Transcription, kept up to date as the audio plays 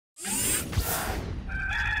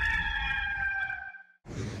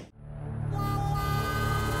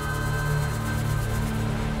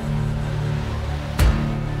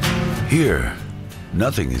Here,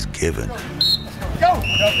 nothing is given.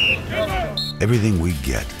 Everything we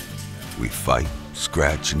get, we fight,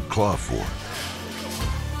 scratch, and claw for.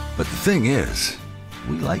 But the thing is,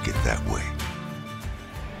 we like it that way.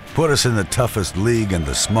 Put us in the toughest league and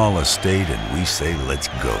the smallest state, and we say, let's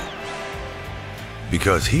go.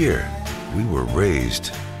 Because here, we were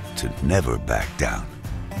raised to never back down.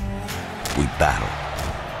 We battle,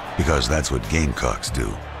 because that's what Gamecocks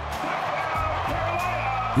do.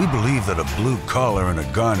 We believe that a blue collar and a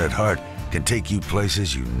garnet heart can take you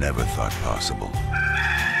places you never thought possible.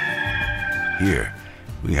 Here,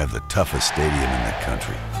 we have the toughest stadium in the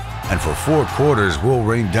country. And for 4 quarters, we'll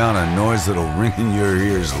rain down a noise that'll ring in your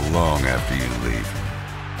ears long after you leave.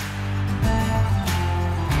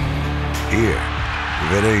 Here,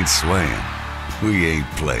 if it ain't swaying, we ain't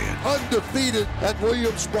playing. Undefeated at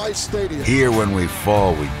Williams-Brice Stadium. Here, when we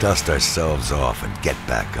fall, we dust ourselves off and get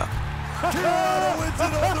back up. But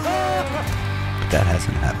that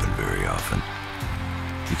hasn't happened very often.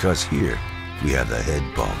 Because here, we have the head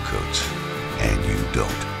ball coach, and you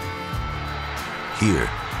don't. Here,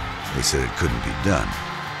 they said it couldn't be done.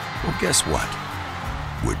 Well, guess what?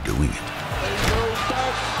 We're doing it. They go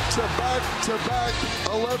back-to-back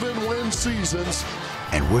 11-win seasons.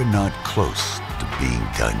 And we're not close to being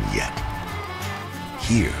done yet.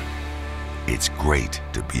 Here, it's great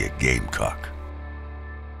to be a Gamecock.